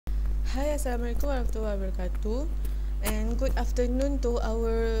Hi, Assalamualaikum warahmatullahi wabarakatuh, and good afternoon to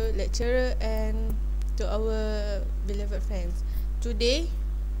our lecturer and to our beloved friends. Today,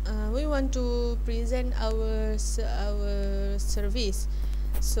 we want to present our service.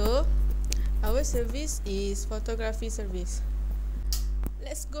 So, our service is photography service.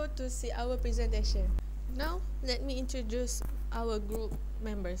 Let's go to see our presentation. Now, let me introduce our group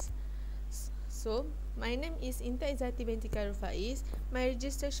members. So, my name is Inta Izzati binti Karufaiz. My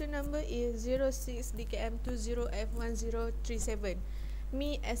registration number is 06DKM20F1037.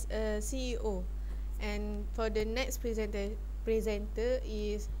 Me as a CEO. And for the next presenter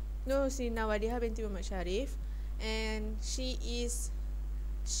is Nur Sina Wadiha binti Muhammad Sharif, and she is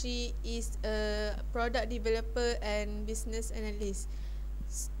a product developer and business analyst.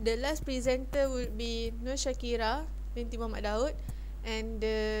 The last presenter would be Nur Shakira binti Muhammad Daud, and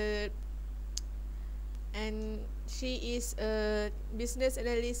she is a business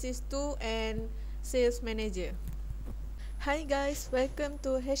analyst too and sales manager. Hi guys, welcome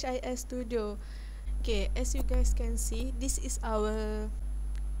to HIS Studio. Okay, as you guys can see, this is our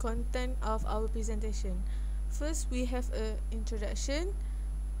content of our presentation. First, we have a introduction.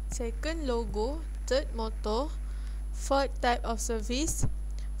 Second, logo. Third, motto. Fourth, type of service.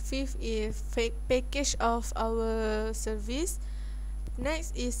 Fifth is package of our service.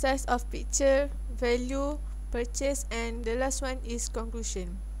 Next is size of picture, value, purchase, and the last one is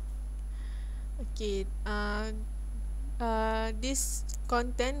conclusion. Okay, this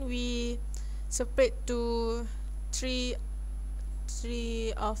content we separate to three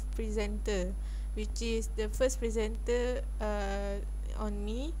of presenter, which is the first presenter on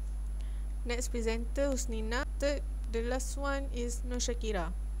me, next presenter Husnina, third, the last one is Nur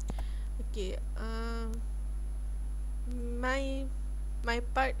Shakira. Okay, my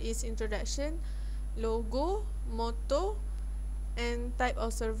part is introduction, logo, motto, and type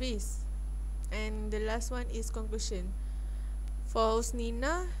of service, and the last one is conclusion. For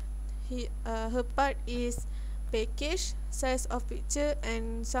Husnina, her part is package, size of picture,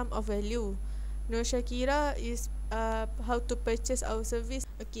 and sum of value. Nur Shakira is how to purchase our service.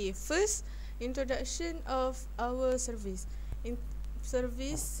 Okay, first introduction of our service.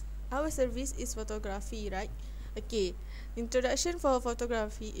 Our service is photography, right? Okay, introduction for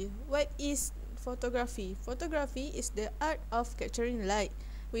photography is, what is photography? Photography is the art of capturing light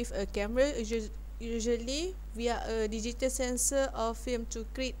with a camera, usually via a digital sensor or film, to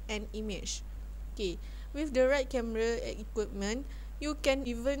create an image. Okay, with the right camera equipment, you can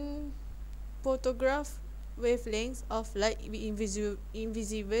even photograph wavelengths of light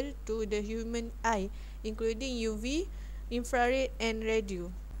invisible to the human eye, including UV, infrared, and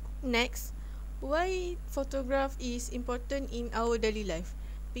radio. Next, why photograph is important in our daily life?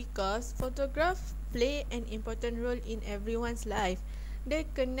 Because photographs play an important role in everyone's life. They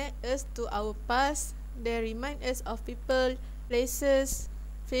connect us to our past. They remind us of people, places,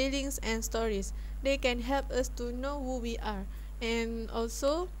 feelings, and stories. They can help us to know who we are, and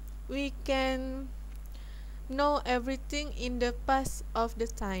also we can know everything in the past of the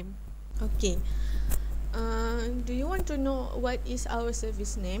time. Okay, do you want to know what is our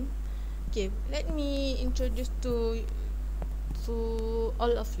service name? Okay, let me introduce to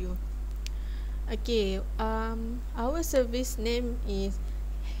all of you. Okay, our service name is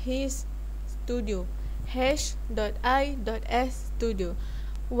HIS Studio, h.i.s Studio.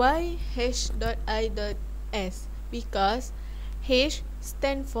 Why h.i.s? Because H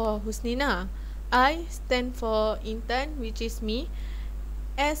stand for Husnina, I stand for Intan, which is me,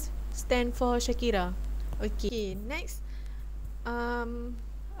 S stand for Shakira. Okay, next, I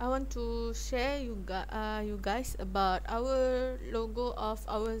want to share you guys about our logo of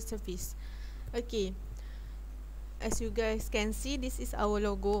our service. Okay, as you guys can see, this is our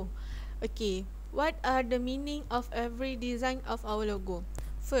logo. Okay, what are the meaning of every design of our logo?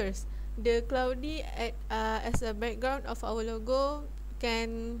 First, the cloudy as a background of our logo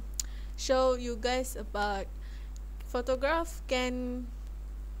can show you guys about photograph can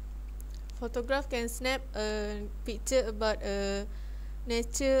snap a picture about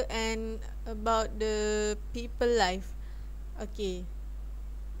nature and about the people life. Okay,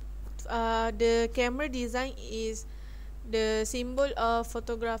 the camera design is the symbol of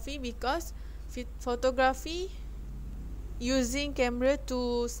photography, because photography using camera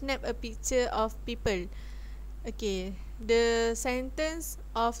to snap a picture of people. Okay, the sentence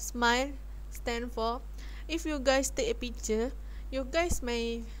of smile stand for, if you guys take a picture, you guys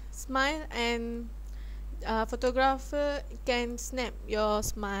may smile, and photographer can snap your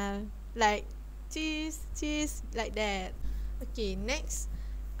smile like cheese, like that. Okay, next,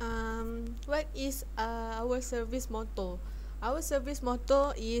 what is our service motto? Our service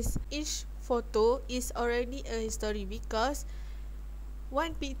motto is each photo is already a history, because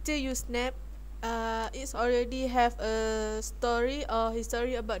one picture you snap, it's already have a story or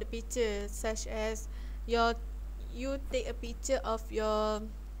history about the picture, such as you take a picture of your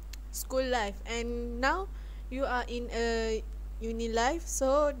school life, and now you are in a uni life,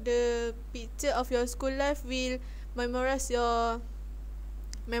 so the picture of your school life will memorize your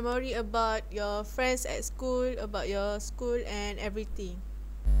memory about your friends at school, about your school and everything.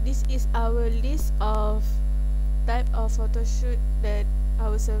 This is our list of type of photo shoot that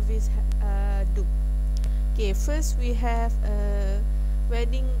our service do. Okay, first we have a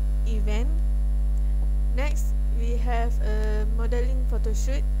wedding event. Next we have a modeling photo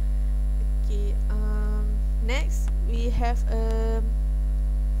shoot. Okay, next we have a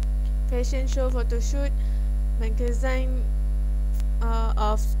fashion show photo shoot, magazine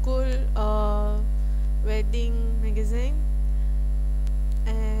of school or wedding magazine,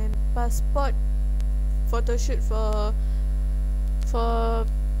 and passport photo shoot for for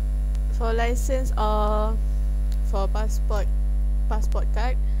license or for passport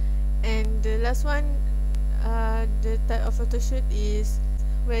card. And the last one, the type of photo shoot is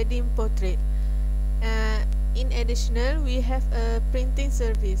wedding portrait. In additional, we have a printing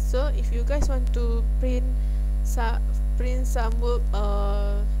service. So if you guys want to print some work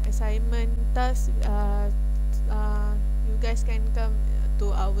or assignment task, you guys can come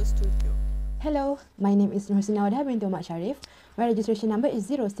to our studio. Hello, my name is Nursina Wada binti Muhammad Sharif. My registration number is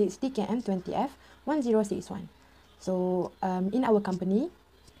 06DKM20F1061. So, in our company,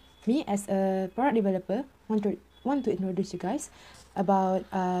 me as a product developer want to introduce you guys about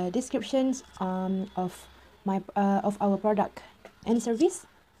descriptions of our product and service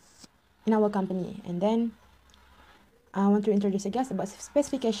in our company, and then I want to introduce you guys about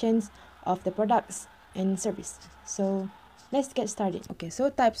specifications of the products and service. So let's get started. Okay, so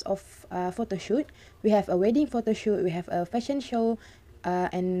types of photo shoot. We have a wedding photo shoot, we have a fashion show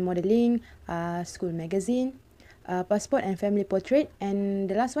and modeling, school magazine, passport and family portrait, and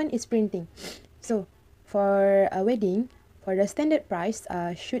the last one is printing. So for a wedding, for the standard price,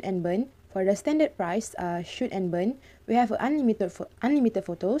 shoot and burn. For the standard price, shoot and burn, we have unlimited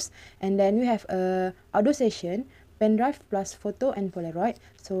photos, and then we have a outdoor session, pen drive plus photo and Polaroid.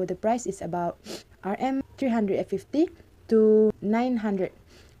 So the price is about RM 350 to 900.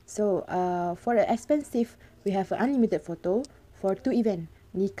 So for the expensive, we have an unlimited photo for 2 events,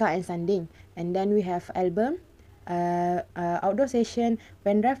 nikah and sanding, and then we have album, outdoor session,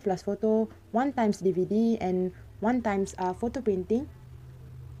 pen drive plus photo, 1 times DVD and 1 times photo printing.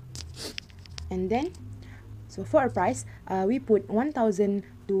 And then, so for a price, we put 1,000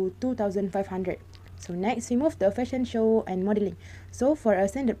 to 2,500. So next, we move to a fashion show and modeling. So for a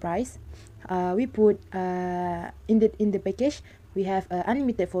standard price, we put in the package, we have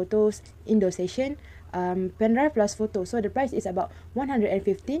unlimited photos, indoor session, pen drive plus photo. So the price is about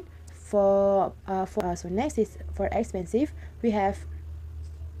 115 for so next is for expensive, we have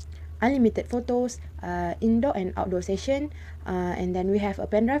unlimited photos, indoor and outdoor session, and then we have a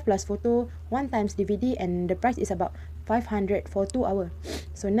pen drive plus photo, 1 times DVD, and the price is about 500 for 2 hours.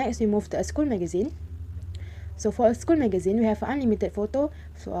 So next we move to a school magazine. So for a school magazine, we have unlimited photo,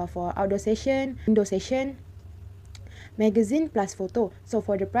 so for outdoor session, indoor session, magazine plus photo. So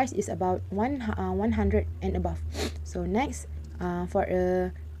for the price is about 100 and above. So next, for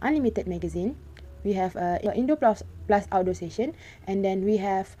a unlimited magazine, we have indoor plus outdoor session, and then we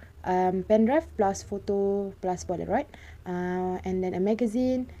have pen drive plus photo plus Polaroid, and then a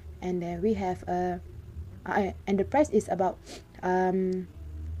magazine, and then we have and the price is about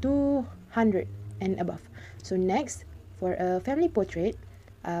 200 and above. So next, for a family portrait,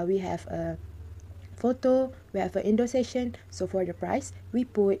 we have a photo, we have an indoor session. So for the price, we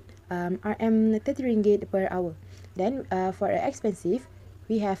put RM 30 ringgit per hour. Then for a expensive,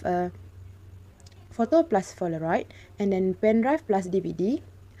 we have a photo plus Polaroid, and then pen drive plus DVD,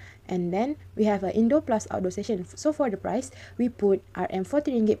 and then we have an indoor plus outdoor session. So for the price, we put RM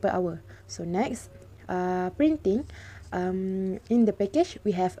 40 ringgit per hour. So next, printing. In the package,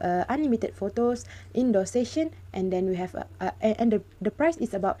 we have unlimited photos, indoor session, and then we have and the price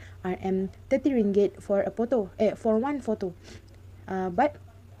is about RM 30 ringgit for a photo, for 1 photo. But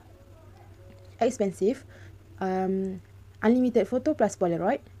expensive, unlimited photo plus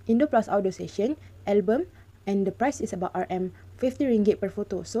Polaroid, indoor plus outdoor session, album, and the price is about RM 50 ringgit per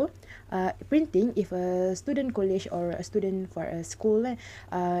photo. So printing, if a student college or a student for a school,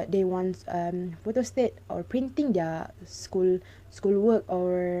 they want photo state or printing their school work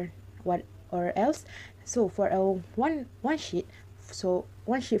or what or else. So for a one sheet So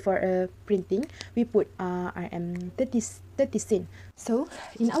 1 sheet for printing, we put RM 30 cent. So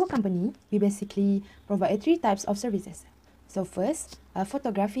in our company, we basically provide 3 types of services. So first,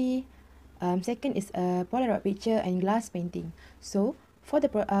 photography. Second is Polaroid picture and glass painting. So for the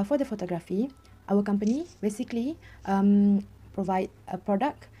photography, our company basically provide a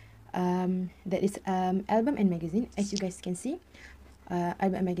product that is album and magazine, as you guys can see,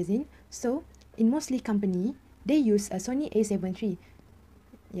 album and magazine. So in mostly company, they use a Sony A7 III.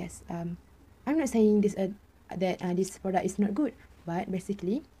 Yes, I'm not saying this that this product is not good, but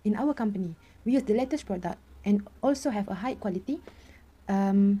basically in our company, we use the latest product and also have a high quality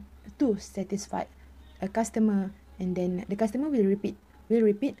to satisfy a customer, and then the customer will repeat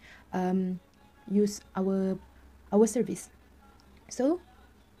use our service. So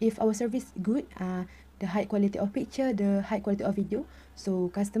if our service good, the high quality of picture, the high quality of video, so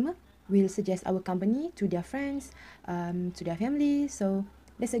customer will suggest our company to their friends, to their family. So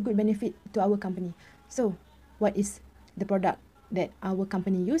that's a good benefit to our company. So what is the product that our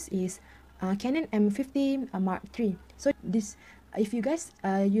company use is Canon M50 Mark III. So this, if you guys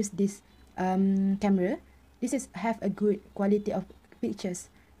use this camera, this is have a good quality of pictures,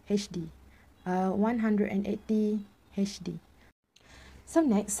 HD, 180 HD. So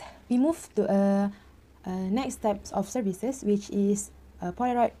next, we move to next types of services, which is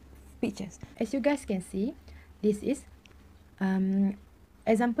Polaroid pictures. As you guys can see, this is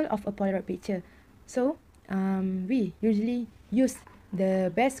example of a Polaroid picture. So we usually use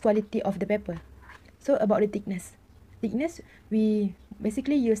the best quality of the paper. So about the thickness, we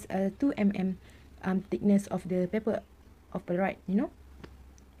basically use a 2 mm thickness of the paper of Polaroid. You know,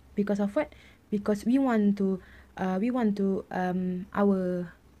 because of what? Because we want to our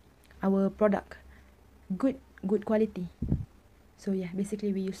product good quality. So yeah,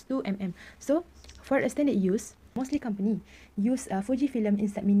 basically we use 2 mm. So for a standard use, mostly company use a Fujifilm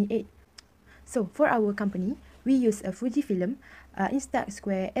Instax-Mini 8. So for our company, we use a Fujifilm Instax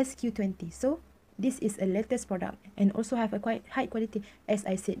Square SQ20. So this is a latest product and also have a quite high quality. As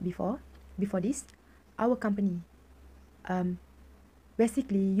I said before this, our company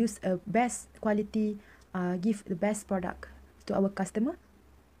basically use a best quality, give the best product to our customer,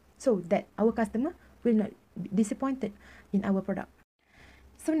 so that our customer will not be disappointed in our product.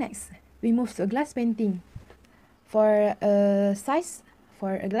 So next, we move to a glass painting. For a size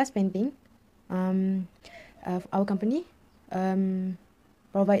for a glass painting, our company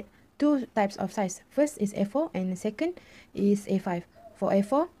provide 2 types of size. First is A4 and second is A5. For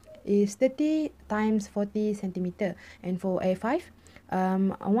A4 is 30 times 40 centimeter, and for A5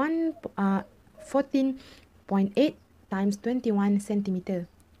 14.8 times 21 centimeter.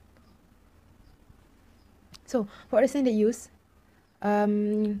 So for the standard use,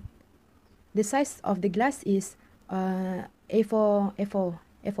 the size of the glass is A4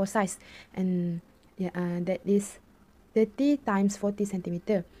 size, and yeah, that is 30 times 40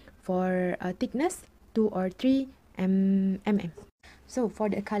 centimeter. For thickness, 2 or 3 mm. So for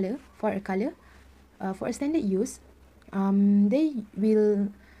a color, for a standard use, they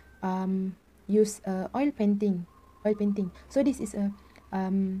will use oil painting. So this is a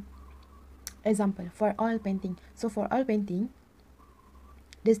example for oil painting. So for oil painting,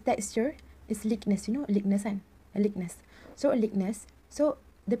 this texture is likeness. You know likeness, kan? A likeness. So a likeness. So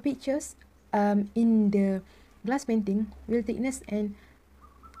the pictures in the glass painting will thickness, and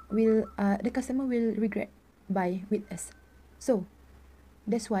will the customer will regret buy with us. So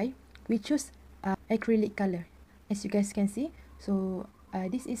that's why we choose acrylic color, as you guys can see. So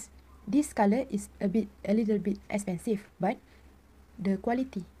this color is a little bit expensive, but the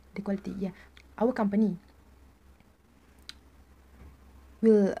quality, yeah, our company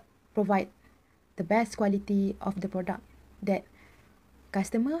will provide the best quality of the product that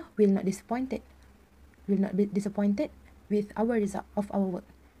customer will not be disappointed with our result of our work.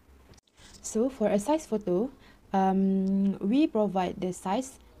 So for a size photo, we provide the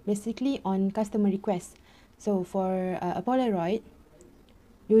size basically on customer request. So for a Polaroid,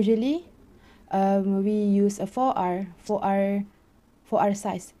 usually we use a 4R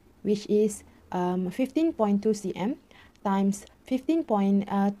size, which is 15.2 cm times 15.2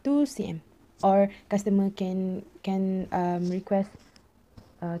 cm, or customer can request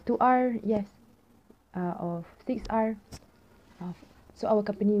 2R, yes, or 6R. So our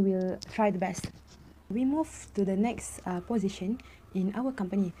company will try the best. We move to the next position in our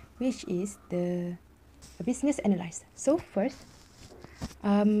company, which is the business analyst. So first,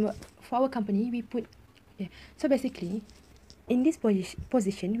 for our company, we put, so basically, in this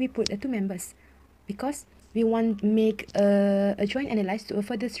position, we put 2 members, because we want to make a joint analyst to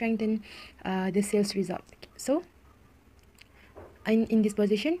further strengthen the sales result. So in this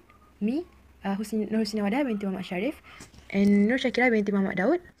position, me, Nur Husni Wadah binti Muhammad Sharif, and Nur Shakira binti Muhammad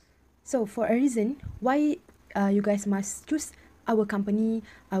Daud. So for a reason why you guys must choose our company,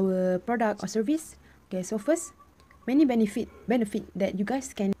 our product or service. Okay, so first, many benefit that you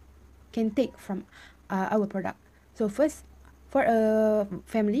guys can take from our product. So first, for a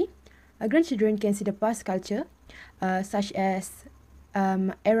family, grandchildren can see the past culture, such as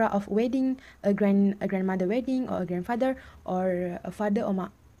era of wedding, a grandmother wedding, or a grandfather, or a father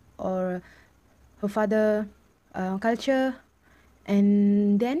or her father culture,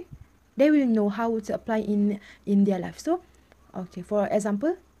 and then they will know how to apply in their life. So, okay, for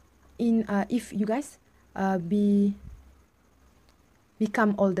example, in if you guys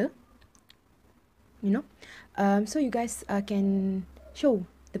become older, so you guys can show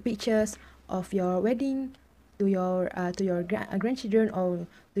the pictures of your wedding to your grandchildren or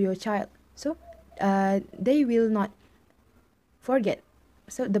to your child, so they will not forget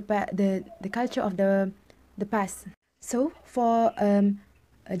so the culture of the past. So for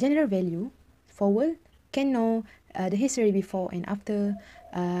a general value, forward can know the history before and after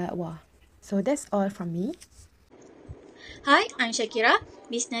war. So that's all from me. Hi, I'm Shakira,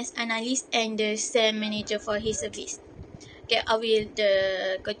 business analyst and the sales manager for his service. Okay, I will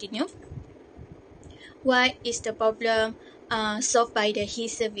continue. What is the problem solved by the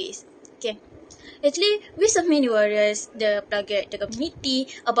his service? Okay. Actually, we submit warriors the community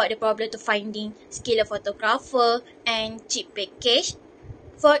about the problem to finding skilled photographer and cheap package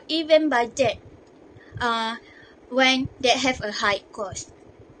for even budget when they have a high cost.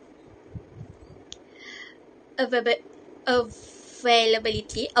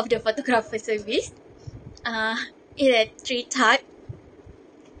 Availability of the photographer service is a three type.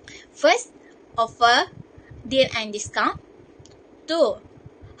 First, offer, deal and discount. 2.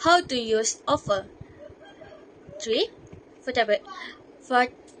 How to use offer. 3.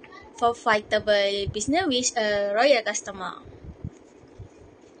 Profitable business with a royal customer.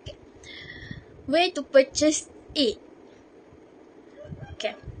 Okay. Where to purchase it?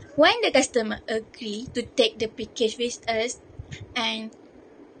 Okay. When the customer agree to take the package with us and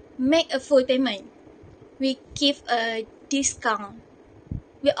make a full payment, we give a discount.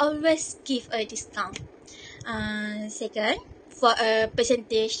 We always give a discount. Second, for a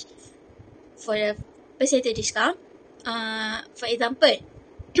percentage discount. For example,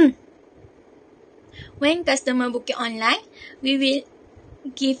 when customer booking online, we will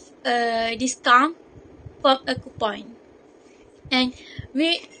give a discount from a coupon. And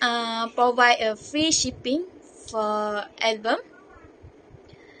we provide a free shipping for album,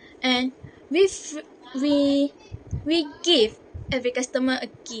 and we give every customer a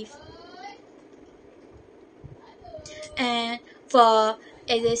gift. And for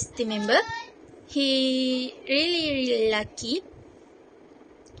existing member, he really lucky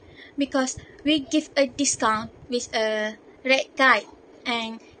because we give a discount with a red card,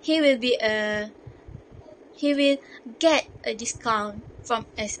 and he will get a discount from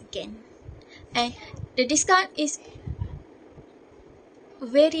us again. And the discount is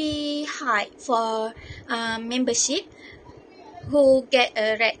very high for membership who get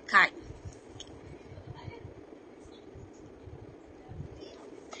a red card.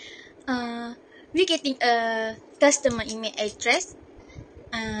 We getting a customer email address,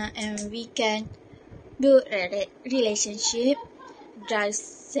 and we can build a relationship, drive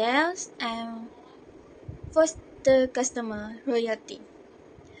sales, and foster customer loyalty.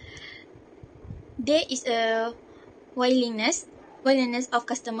 There is a willingness of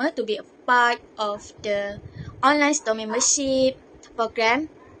customer to be a part of the online store membership program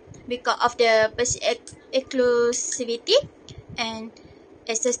because of the exclusivity and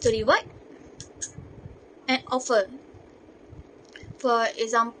access to reward and offer. For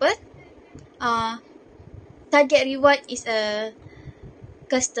example, Target Reward is a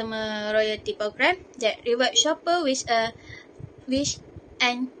customer loyalty program that reward shopper with an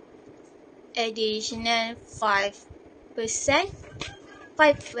additional 5%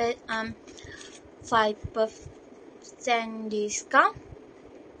 discount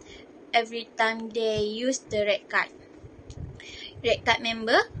every time they use the red card. Red card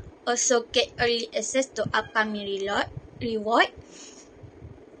member also get early access to upcoming reward.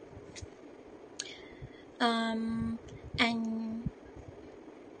 And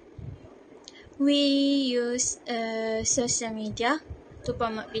we use social media to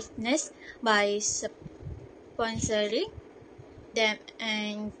promote business by sponsoring them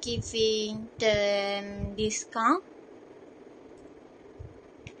and giving them discount.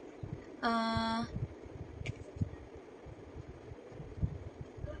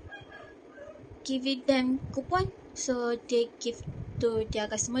 Giving them coupon so they give to their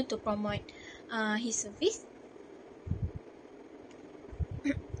customer to promote his service.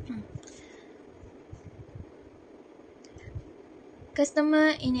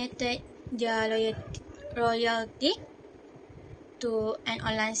 Customer initiate their loyalty to an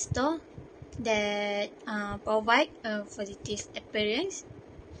online store that provide a positive experience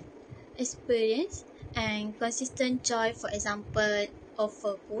and consistent joy. For example,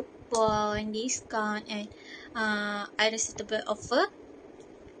 offer coupon, discount, and other suitable offer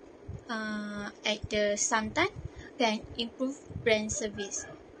at the same time can improve brand service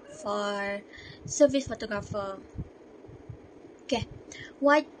for service photographer. Okay,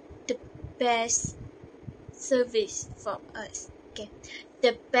 what the best service for us? Okay,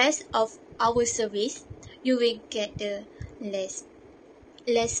 the best of our service, you will get the less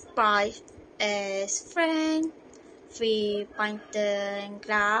price as friend, free painting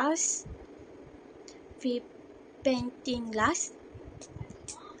glass, free painting glass,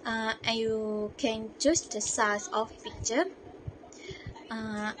 and you can choose the size of picture.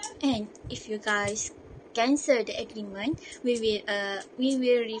 And if you guys cancel the agreement, we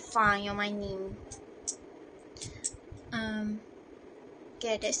will refund your money.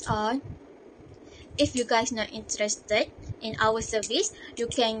 Okay, that's all. If you guys not interested in our service, you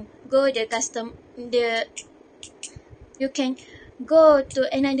can go you can go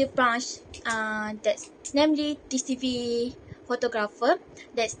to another branch, that's namely TCV photographer,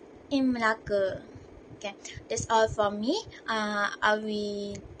 that's in Melaka. Okay, that's all from me. I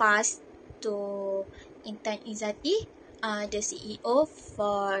will pass to Intan Izzati, the CEO,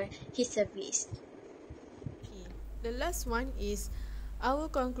 for his service. Okay. The last one is our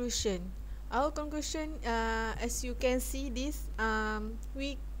conclusion. Our conclusion, as you can see this,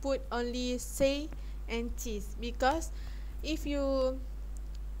 we put only say and cheese, because if you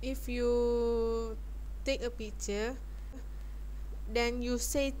take a picture, then you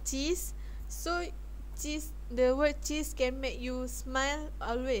say cheese, so cheese, the word cheese can make you smile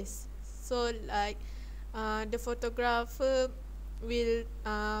always. So like the photographer will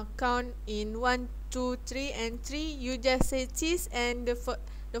count in 1, 2, 3, and 3 you just say cheese, and the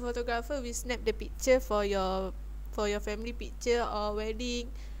photographer will snap the picture for your family picture or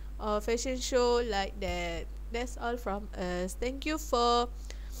wedding or fashion show, like that. That's all from us. Thank you for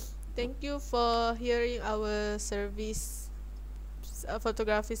hearing our service,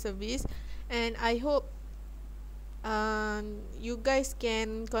 photography service, and I hope you guys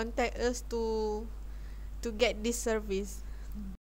can contact us to get this service.